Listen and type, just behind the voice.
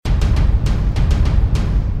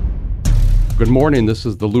Good morning. This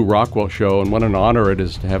is the Lou Rockwell Show, and what an honor it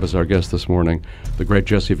is to have as our guest this morning the great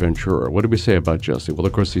Jesse Ventura. What did we say about Jesse? Well,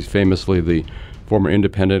 of course, he's famously the former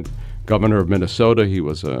independent governor of Minnesota. He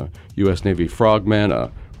was a U.S. Navy frogman,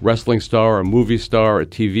 a wrestling star, a movie star, a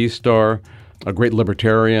TV star, a great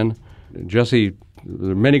libertarian. Jesse,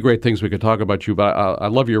 there are many great things we could talk about you, but I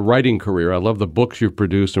love your writing career. I love the books you've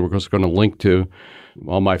produced, and we're just going to link to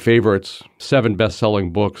all my favorites, 7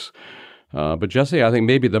 best-selling books. But Jesse, I think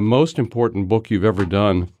maybe the most important book you've ever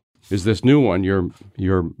done is this new one, your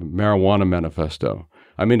Marijuana Manifesto.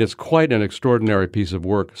 I mean, it's quite an extraordinary piece of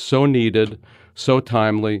work, so needed, so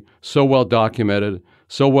timely, so well documented,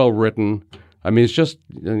 so well written. I mean, it's just,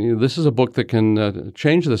 this is a book that can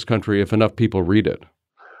change this country if enough people read it.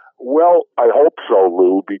 Well, I hope so,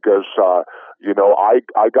 Lou, because,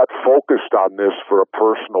 I got focused on this for a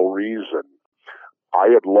personal reason. I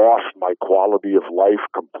had lost my quality of life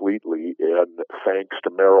completely, and thanks to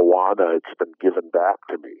marijuana, it's been given back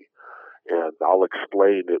to me. And I'll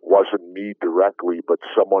explain, it wasn't me directly, but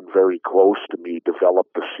someone very close to me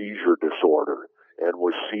developed a seizure disorder and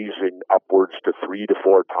was seizing upwards to 3 to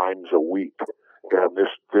 4 times a week. And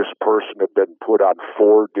this person had been put on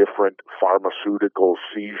 4 different pharmaceutical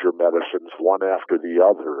seizure medicines, one after the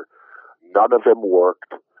other. None of them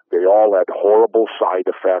worked. They all had horrible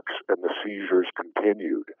side effects, and the seizures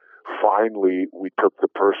continued. Finally, we took the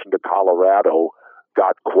person to Colorado,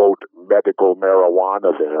 got, quote, medical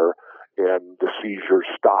marijuana there, and the seizures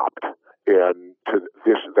stopped. And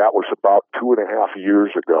that was about 2.5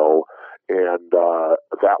 years ago, and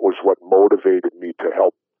that was what motivated me to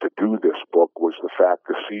help to do this book, was the fact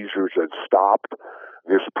the seizures had stopped.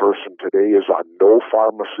 This person today is on no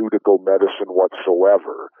pharmaceutical medicine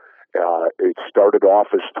whatsoever. It started off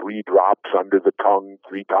as 3 drops under the tongue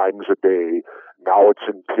 3 times a day. Now it's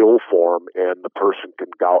in pill form, and the person can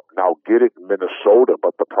now get it in Minnesota.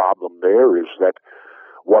 But the problem there is that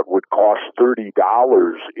what would cost $30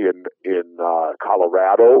 in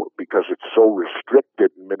Colorado, because it's so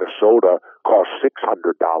restricted in Minnesota, costs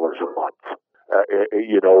 $600 a month.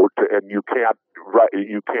 And you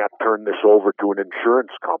can't turn this over to an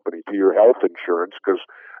insurance company, to your health insurance, because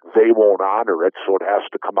they won't honor it. So it has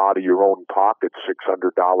to come out of your own pocket, $600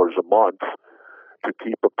 a month, to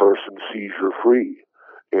keep a person seizure free.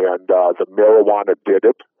 And the marijuana did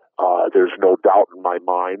it. There's no doubt in my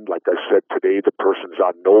mind. Like I said, today the person's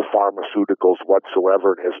on no pharmaceuticals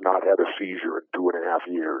whatsoever and has not had a seizure in 2.5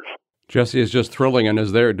 years. Jesse, is just thrilling. And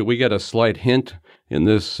do we get a slight hint in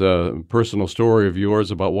this personal story of yours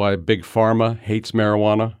about why Big Pharma hates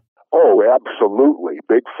marijuana? Oh, absolutely.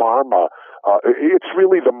 Big Pharma, it's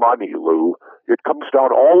really the money, Lou. It comes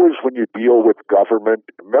down always when you deal with government.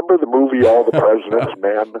 Remember the movie All the President's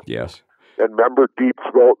Men? Yes. And remember Deep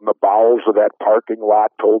Throat in the bowels of that parking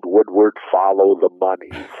lot told Woodward, follow the money,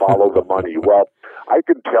 follow the money. Well, I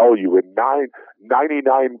can tell you in 99%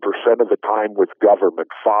 of the time with government,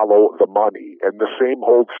 follow the money. And the same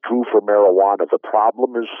holds true for marijuana. The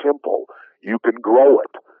problem is simple. You can grow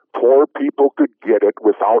it. Poor people could get it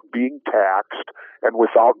without being taxed and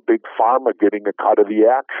without Big Pharma getting a cut of the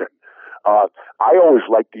action. I always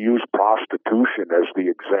like to use prostitution as the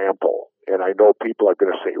example. And I know people are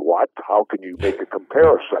going to say, what? How can you make a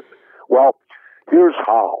comparison? Well, here's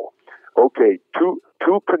how. Okay, two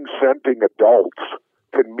consenting adults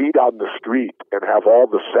can meet on the street and have all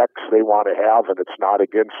the sex they want to have, and it's not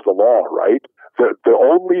against the law, right? The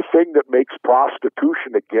only thing that makes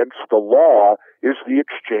prostitution against the law is the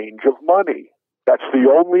exchange of money. That's the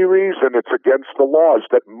only reason it's against the law, is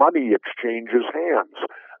that money exchanges hands.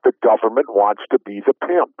 The government wants to be the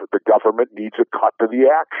pimp. The government needs a cut to the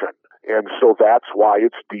action. And so that's why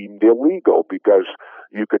it's deemed illegal, because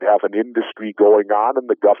you could have an industry going on and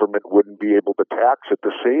the government wouldn't be able to tax it.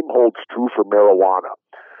 The same holds true for marijuana,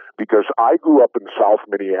 because I grew up in South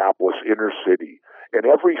Minneapolis, inner city, and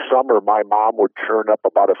every summer my mom would churn up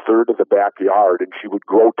about 1/3 of the backyard and she would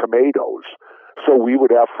grow tomatoes. So we would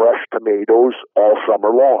have fresh tomatoes all summer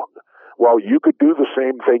long. Well, you could do the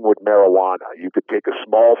same thing with marijuana. You could take a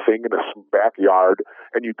small thing in a backyard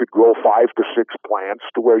and you could grow 5 to 6 plants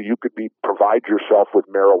to where you could provide yourself with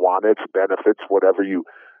marijuana, its benefits,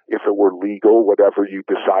 if it were legal, whatever you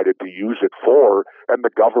decided to use it for, and the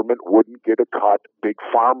government wouldn't get a cut, Big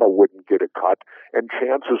Pharma wouldn't get a cut, and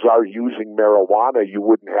chances are using marijuana, you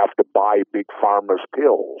wouldn't have to buy Big Pharma's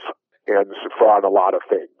pills and on a lot of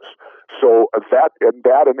things. So that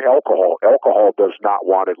and alcohol. Alcohol does not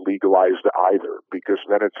want it legalized either, because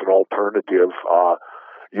then it's an alternative.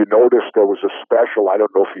 You notice there was a special, I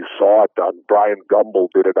don't know if you saw it, Brian Gumbel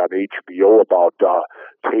did it on HBO about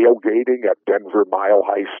tailgating at Denver Mile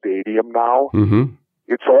High Stadium now. Mm-hmm.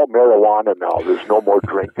 It's all marijuana now. There's no more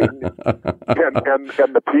drinking.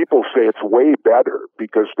 And the people say it's way better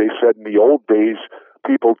because they said in the old days,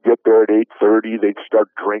 people get there at 8:30, they'd start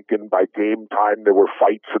drinking. By game time, there were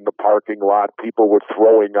fights in the parking lot. People were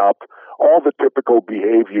throwing up. All the typical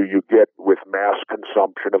behavior you get with mass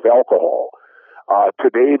consumption of alcohol.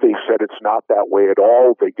 Today, they said it's not that way at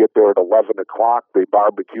all. They get there at 11 o'clock. They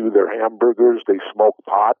barbecue their hamburgers. They smoke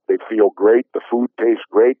pot. They feel great. The food tastes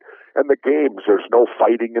great. And the games, there's no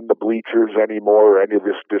fighting in the bleachers anymore or any of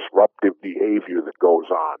this disruptive behavior that goes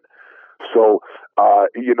on. So,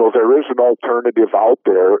 there is an alternative out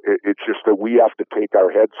there. It's just that we have to take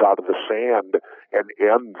our heads out of the sand and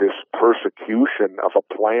end this persecution of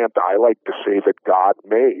a plant, I like to say, that God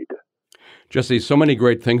made. Jesse, so many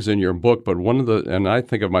great things in your book, but and I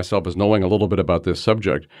think of myself as knowing a little bit about this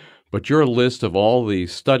subject, but your list of all the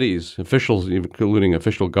studies, officials, including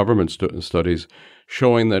official government studies,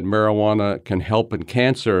 showing that marijuana can help in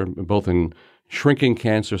cancer, both in shrinking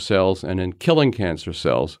cancer cells and in killing cancer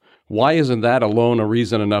cells. Why isn't that alone a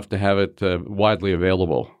reason enough to have it widely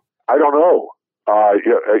available? I don't know.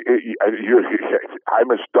 I'm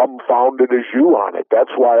as dumbfounded as you on it.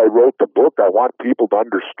 That's why I wrote the book. I want people to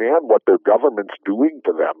understand what their government's doing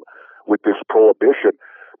to them with this prohibition.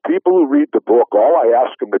 People who read the book, all I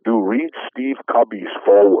ask them to do, read Steve Cubby's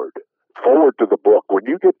forward to the book. When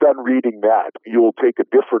you get done reading that, you'll take a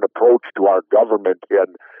different approach to our government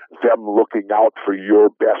and them looking out for your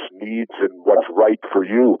best needs and what's right for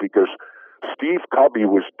you, because Steve Cubby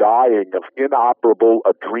was dying of inoperable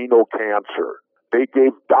adrenal cancer.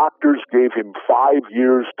 Doctors gave him 5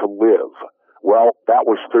 years to live. Well, that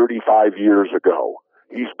was 35 years ago.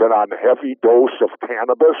 He's been on a heavy dose of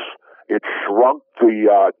cannabis. It shrunk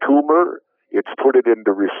the tumor. It's put it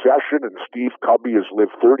into recession, and Steve Cubby has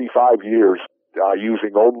lived 35 years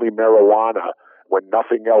using only marijuana when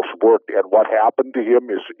nothing else worked. And what happened to him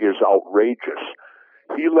is outrageous.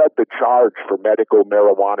 He led the charge for medical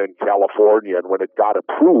marijuana in California, and when it got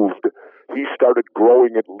approved, he started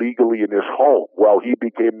growing it legally in his home. Well, he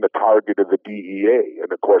became the target of the DEA,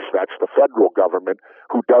 and of course that's the federal government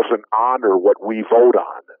who doesn't honor what we vote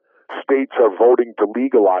on. States are voting to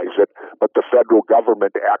legalize it, but the federal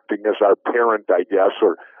government, acting as our parent, I guess,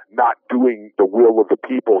 or not doing the will of the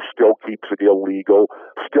people, still keeps it illegal,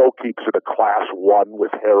 still keeps it a class 1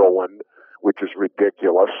 with heroin, which is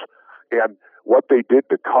ridiculous. And what they did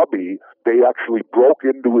to Cubby, they actually broke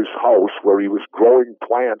into his house where he was growing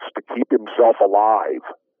plants to keep himself alive.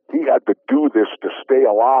 He had to do this to stay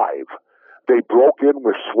alive. They broke in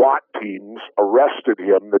with SWAT teams, arrested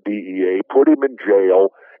him, the DEA, put him in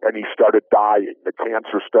jail, and he started dying. The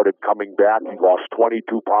cancer started coming back. He lost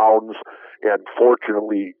 22 pounds, and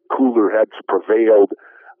fortunately, cooler heads prevailed.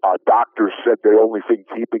 Doctors said the only thing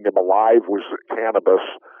keeping him alive was cannabis,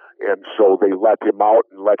 and so they let him out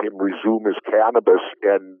and let him resume his cannabis,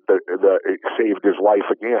 and it saved his life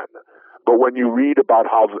again. But when you read about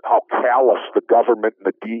how callous the government and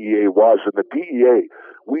the DEA was, and the DEA,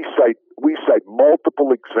 we cite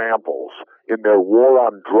multiple examples in their war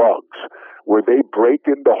on drugs where they break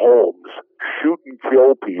into homes, shoot and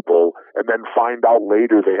kill people, and then find out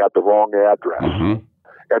later they had the wrong address. Mm-hmm.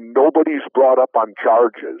 And nobody's brought up on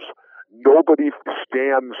charges. Nobody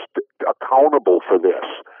stands accountable for this.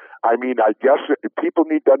 I mean, I guess people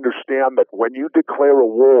need to understand that when you declare a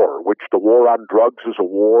war, which the war on drugs is a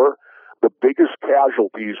war, the biggest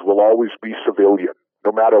casualties will always be civilian,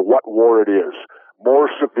 no matter what war it is. More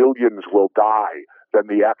civilians will die than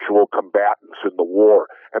the actual combatants in the war.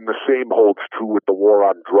 And the same holds true with the war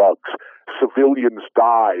on drugs. Civilians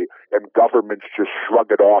die, and governments just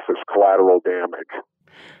shrug it off as collateral damage.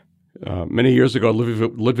 Many years ago,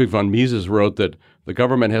 Ludwig von Mises wrote that the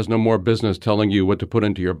government has no more business telling you what to put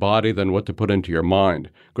into your body than what to put into your mind.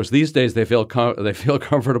 Of course, these days they feel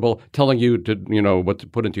comfortable telling you to what to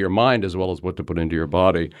put into your mind as well as what to put into your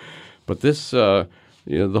body. But this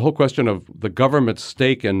the whole question of the government's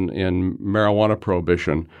stake in marijuana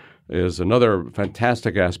prohibition is another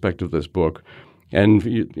fantastic aspect of this book.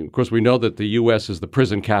 And of course, we know that the U.S. is the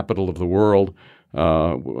prison capital of the world.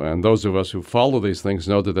 And those of us who follow these things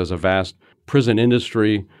know that there's a vast prison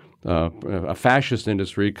industry, a fascist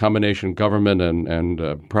industry, combination government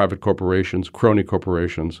and private corporations, crony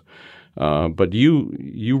corporations. But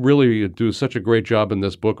you really do such a great job in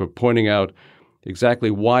this book of pointing out exactly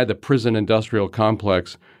why the prison industrial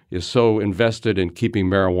complex is so invested in keeping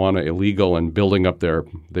marijuana illegal and building up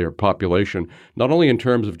their population, not only in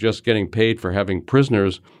terms of just getting paid for having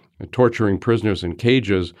prisoners, torturing prisoners in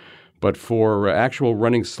cages, but for actual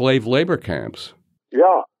running slave labor camps.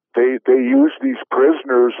 Yeah, they use these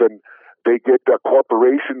prisoners, and they get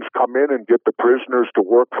corporations come in and get the prisoners to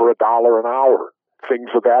work for $1 an hour. things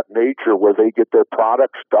of that nature, where they get their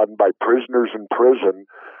products done by prisoners in prison,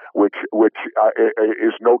 which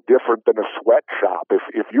is no different than a sweatshop.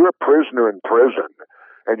 If you're a prisoner in prison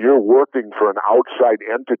and you're working for an outside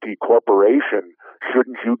entity corporation,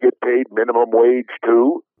 shouldn't you get paid minimum wage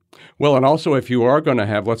too? Well, and also if you are going to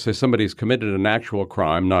have, let's say somebody's committed an actual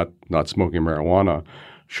crime, not smoking marijuana,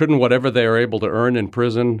 shouldn't whatever they are able to earn in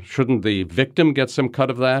prison, shouldn't the victim get some cut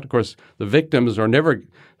of that? Of course, the victims are never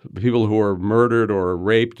people who are murdered or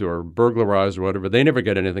raped or burglarized or whatever. They never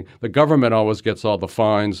get anything. The government always gets all the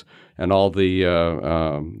fines and all the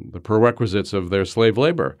prerequisites of their slave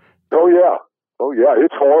labor. Oh yeah,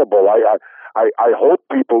 it's horrible. I hope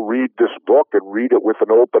people read this book and read it with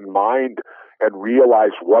an open mind and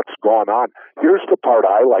realize what's gone on. Here's the part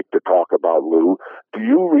I like to talk about, Lou. Do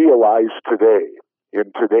you realize today,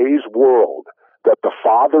 in today's world, that the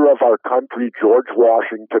father of our country, George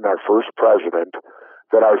Washington, our first president,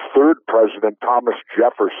 that our third president, Thomas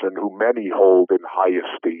Jefferson, who many hold in high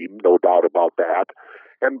esteem, no doubt about that,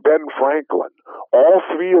 and Ben Franklin, all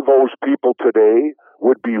three of those people today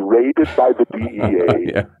would be raided by the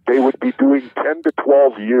DEA. Yeah. They would be doing 10 to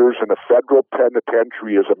 12 years in a federal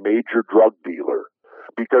penitentiary as a major drug dealer,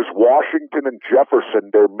 because Washington and Jefferson,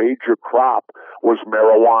 their major crop was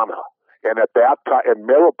marijuana. And at that time, and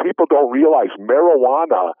people don't realize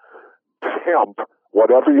marijuana, hemp,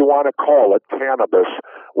 whatever you want to call it, cannabis,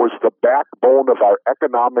 was the backbone of our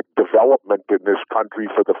economic development in this country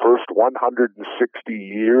for the first 160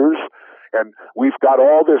 years. And we've got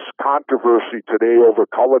all this controversy today over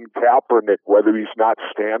Colin Kaepernick, whether he's not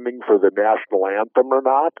standing for the national anthem or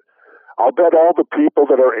not. I'll bet all the people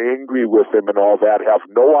that are angry with him and all that have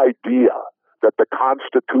no idea that the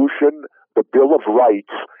Constitution, the Bill of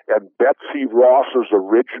Rights, and Betsy Ross's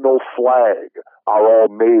original flag are all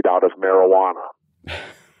made out of marijuana.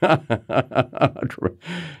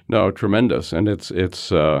 No, tremendous. And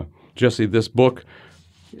it's Jesse, this book,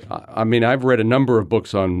 I mean, I've read a number of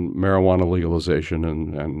books on marijuana legalization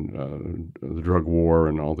and the drug war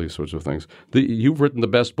and all these sorts of things. You've written the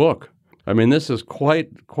best book. I mean, this is quite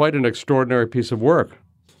an extraordinary piece of work.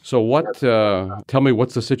 So tell me,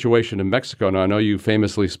 what's the situation in Mexico? Now, I know you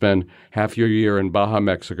famously spend half your year in Baja,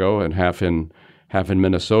 Mexico, and half in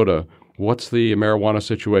Minnesota. What's the marijuana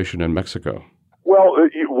situation in Mexico? Well,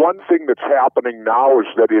 one thing that's happening now is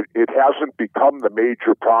that it hasn't become the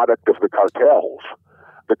major product of the cartels.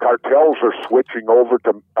 The cartels are switching over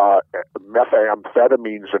to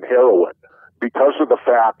methamphetamines and heroin because of the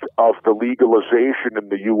fact of the legalization in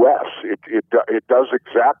the U.S. It does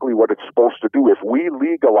exactly what it's supposed to do. If we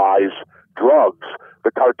legalize drugs,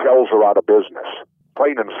 the cartels are out of business.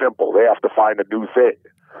 Plain and simple. They have to find a new thing.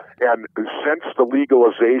 And since the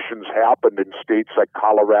legalizations happened in states like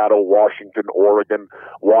Colorado, Washington, Oregon,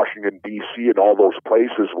 Washington, D.C., and all those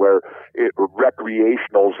places where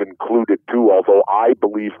recreational's included too, although I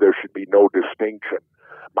believe there should be no distinction.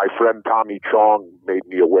 My friend Tommy Chong made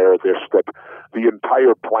me aware of this, that the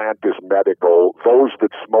entire plant is medical. Those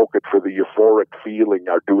that smoke it for the euphoric feeling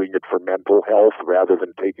are doing it for mental health rather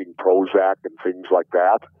than taking Prozac and things like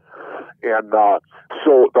that. And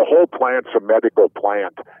so the whole plant's a medical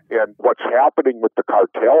plant. And what's happening with the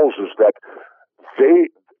cartels is that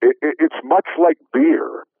it's much like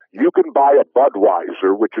beer. You can buy a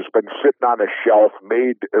Budweiser, which has been sitting on a shelf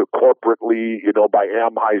made corporately, by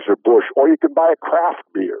Anheuser-Busch, or you can buy a craft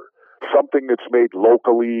beer, something that's made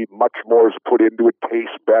locally, much more is put into it,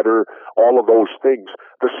 tastes better, all of those things.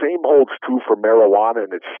 The same holds true for marijuana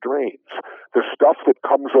and its strains. The stuff that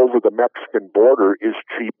comes over the Mexican border is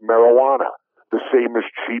cheap marijuana. The same as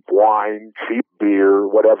cheap wine, cheap beer,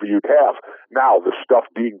 whatever you'd have. Now, the stuff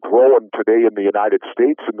being grown today in the United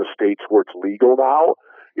States, in the states where it's legal now,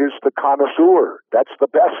 is the connoisseur. That's the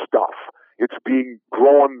best stuff. It's being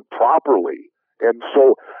grown properly. And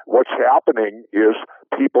so what's happening is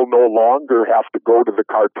people no longer have to go to the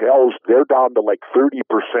cartels. They're down to like 30%.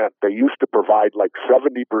 They used to provide like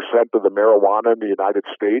 70% of the marijuana in the United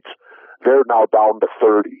States. They're now down to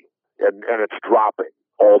 30, and it's dropping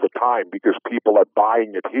all the time because people are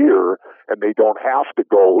buying it here and they don't have to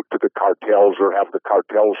go to the cartels or have the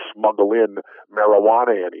cartels smuggle in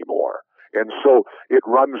marijuana anymore. And so it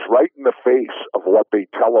runs right in the face of what they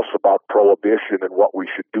tell us about prohibition and what we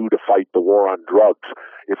should do to fight the war on drugs.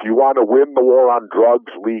 If you want to win the war on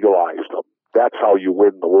drugs, legalize them. That's how you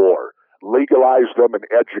win the war. Legalize them and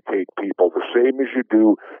educate people the same as you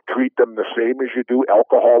do. Treat them the same as you do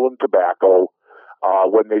alcohol and tobacco.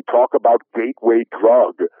 When they talk about gateway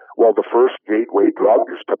drug, well, the first gateway drug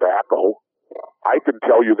is tobacco. I can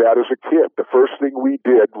tell you that as a kid. The first thing we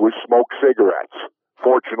did was smoke cigarettes.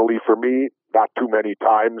 Fortunately for me, not too many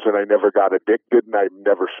times, and I never got addicted, and I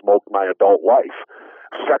never smoked my adult life.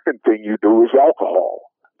 Second thing you do is alcohol.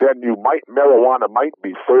 Then marijuana might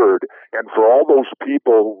be third. And for all those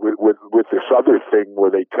people with this other thing where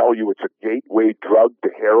they tell you it's a gateway drug to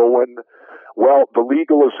heroin, well, the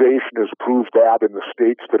legalization has proved that in the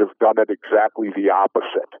states that have done it exactly the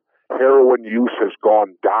opposite. Heroin use has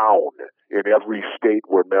gone down in every state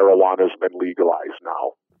where marijuana has been legalized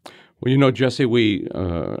now. Well, Jesse,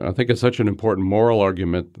 I think it's such an important moral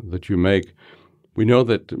argument that you make. We know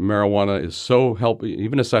that marijuana is so helpful,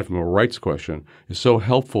 even aside from a rights question, is so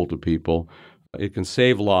helpful to people. It can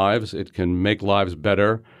save lives. It can make lives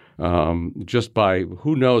better just by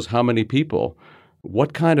who knows how many people.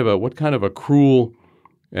 What kind of a cruel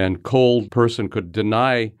and cold person could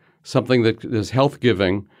deny something that is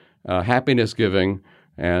health-giving, happiness-giving,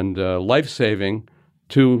 and life-saving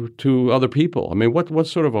to other people? I mean, what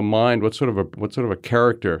sort of a mind, what sort of a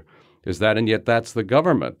character is that? And yet that's the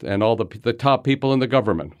government and all the top people in the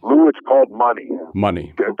government. Lou, it's called money.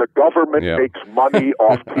 Money. The government makes money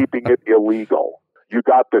off keeping it illegal. You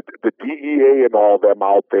got the DEA and all them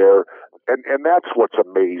out there, and that's what's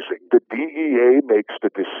amazing. The DEA makes the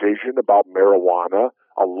decision about marijuana,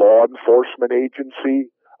 a law enforcement agency.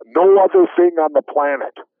 No other thing on the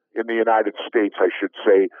planet, in the United States, I should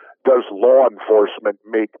say, does law enforcement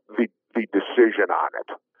make the decision on it.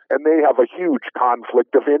 And they have a huge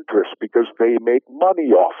conflict of interest because they make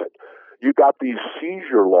money off it. You got these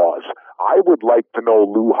seizure laws. I would like to know,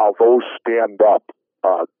 Lou, how those stand up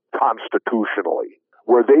constitutionally,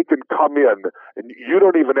 where they can come in and you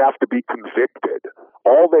don't even have to be convicted.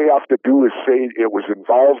 All they have to do is say it was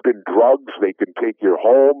involved in drugs. They can take your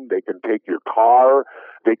home. They can take your car.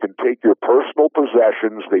 They can take your personal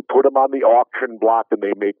possessions. They put them on the auction block and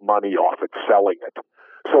they make money off it, selling it.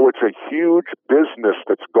 So it's a huge business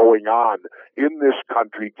that's going on in this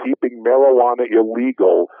country, keeping marijuana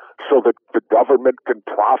illegal so that the government can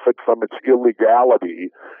profit from its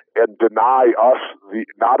illegality and deny us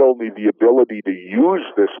not only the ability to use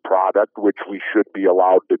this product, which we should be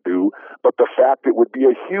allowed to do, but the fact it would be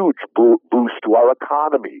a huge boost to our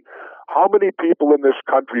economy. How many people in this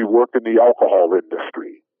country work in the alcohol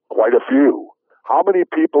industry? Quite a few. How many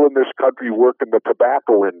people in this country work in the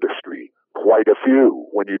tobacco industry? Quite a few.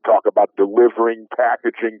 When you talk about delivering,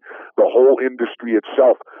 packaging, the whole industry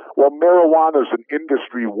itself. Well, marijuana is an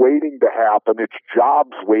industry waiting to happen. It's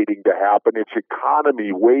jobs waiting to happen. It's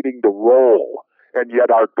economy waiting to roll. And yet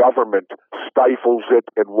our government stifles it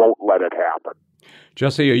and won't let it happen.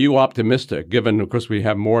 Jesse, are you optimistic, given, of course, we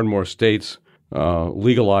have more and more states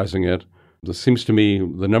legalizing it? It seems to me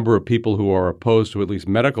the number of people who are opposed to at least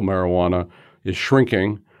medical marijuana is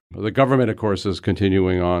shrinking. The government, of course, is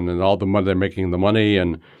continuing on, and all the money they're making the money,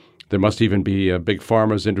 and there must even be big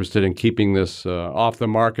pharmas interested in keeping this off the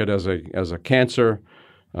market as a cancer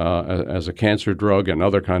drug and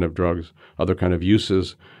other kind of drugs, other kind of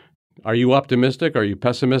uses. Are you optimistic? Are you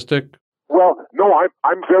pessimistic? Well, no,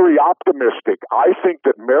 I'm very optimistic. I think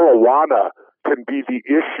that marijuana can be the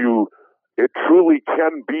issue. It truly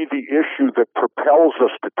can be the issue that propels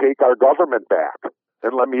us to take our government back.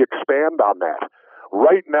 And let me expand on that.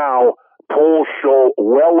 Right now, polls show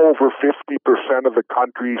well over 50% of the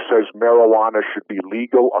country says marijuana should be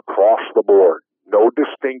legal across the board. No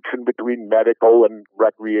distinction between medical and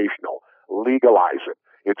recreational. Legalize it.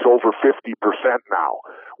 It's over 50% now.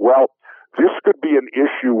 Well, this could be an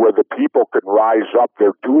issue where the people can rise up.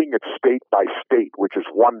 They're doing it state by state, which is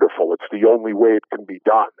wonderful. It's the only way it can be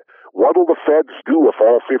done. What will the feds do if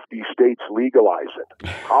all 50 states legalize it?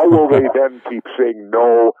 How will they then keep saying,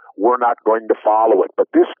 no, we're not going to follow it? But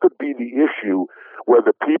this could be the issue where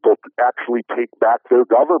the people actually take back their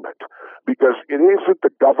government, because it isn't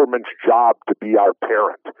the government's job to be our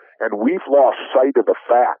parent. And we've lost sight of the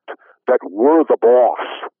fact that we're the boss.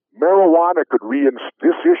 Marijuana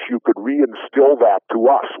this issue could reinstill that to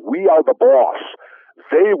us. We are the boss.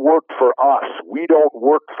 They work for us. We don't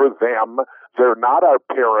work for them. They're not our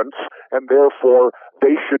parents, and therefore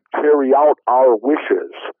they should carry out our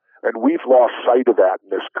wishes. And we've lost sight of that in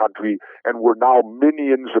this country, and we're now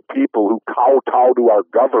minions of people who kowtow to our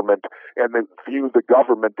government and then view the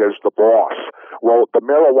government as the boss. Well, the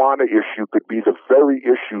marijuana issue could be the very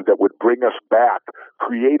issue that would bring us back,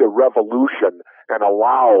 create a revolution, and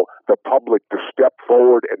allow the public to step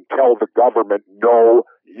forward and tell the government, no,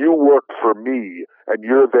 you work for me, and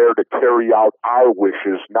you're there to carry out our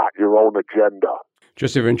wishes, not your own agenda.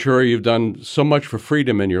 Jesse Ventura, you've done so much for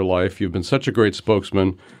freedom in your life. You've been such a great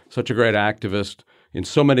spokesman, such a great activist in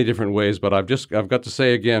so many different ways. But I've got to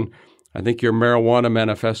say again, I think your marijuana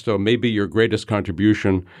manifesto may be your greatest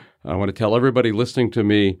contribution. I want to tell everybody listening to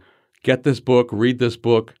me, get this book, read this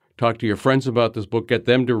book, talk to your friends about this book, get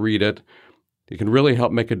them to read it. It can really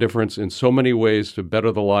help make a difference in so many ways to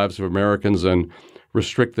better the lives of Americans and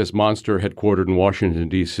restrict this monster headquartered in Washington,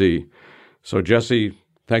 D.C. So, Jesse,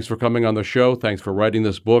 thanks for coming on the show. Thanks for writing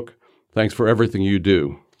this book. Thanks for everything you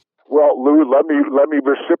do. Well, Lou, let me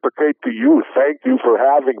reciprocate to you. Thank you for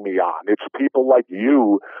having me on. It's people like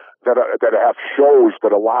you that have shows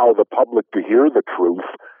that allow the public to hear the truth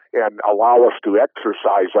and allow us to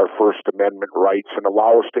exercise our First Amendment rights and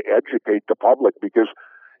allow us to educate the public. Because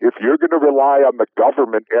if you're going to rely on the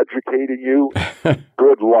government educating you,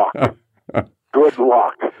 good luck. Good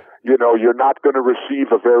luck. You know, you're not going to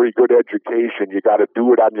receive a very good education. You got to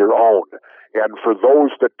do it on your own. And for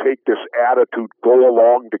those that take this attitude, go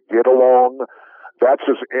along to get along, that's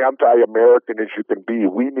as anti-American as you can be.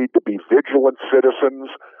 We need to be vigilant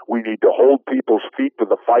citizens. We need to hold people's feet to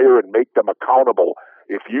the fire and make them accountable.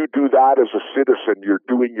 If you do that as a citizen, you're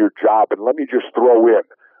doing your job. And let me just throw in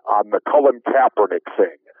on the Colin Kaepernick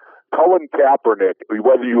thing. Colin Kaepernick,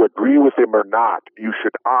 whether you agree with him or not, you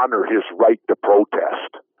should honor his right to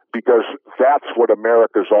protest, because that's what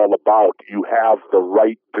America's all about. You have the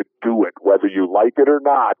right to do it, whether you like it or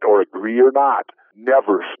not, or agree or not.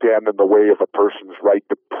 Never stand in the way of a person's right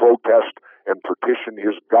to protest and petition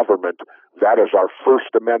his government. That is our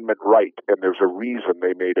First Amendment right, and there's a reason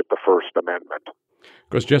they made it the First Amendment.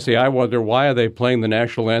 Because, Jesse, I wonder, why are they playing the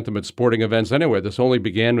national anthem at sporting events anyway? This only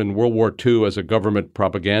began in World War II as a government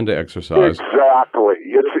propaganda exercise. Exactly.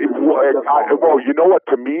 Well, you know what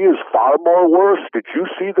to me is far more worse? Did you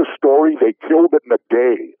see the story? They killed it in a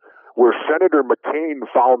day, where Senator McCain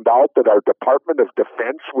found out that our Department of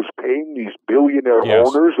Defense was paying these billionaire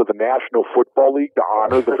owners of the National Football League to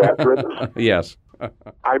honor the veterans? Yes.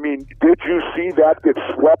 I mean, did you see that get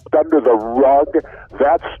swept under the rug?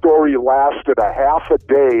 That story lasted a half a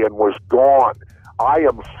day and was gone. I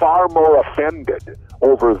am far more offended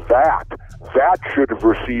over that. That should have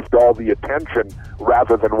received all the attention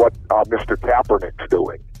rather than what Mr. Kaepernick's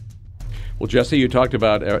doing. Well, Jesse, you talked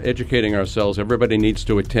about educating ourselves. Everybody needs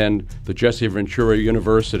to attend the Jesse Ventura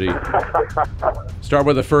University. Start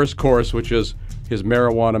with the first course, which is his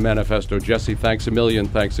Marijuana Manifesto. Jesse, thanks a million.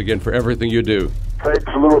 Thanks again for everything you do. Thanks,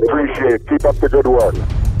 Lou. Appreciate it. Keep up the good work.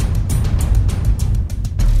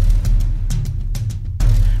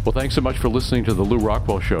 Well, thanks so much for listening to the Lou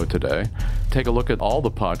Rockwell Show today. Take a look at all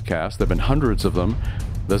the podcasts. There have been hundreds of them.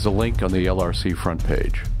 There's a link on the LRC front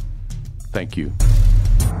page. Thank you.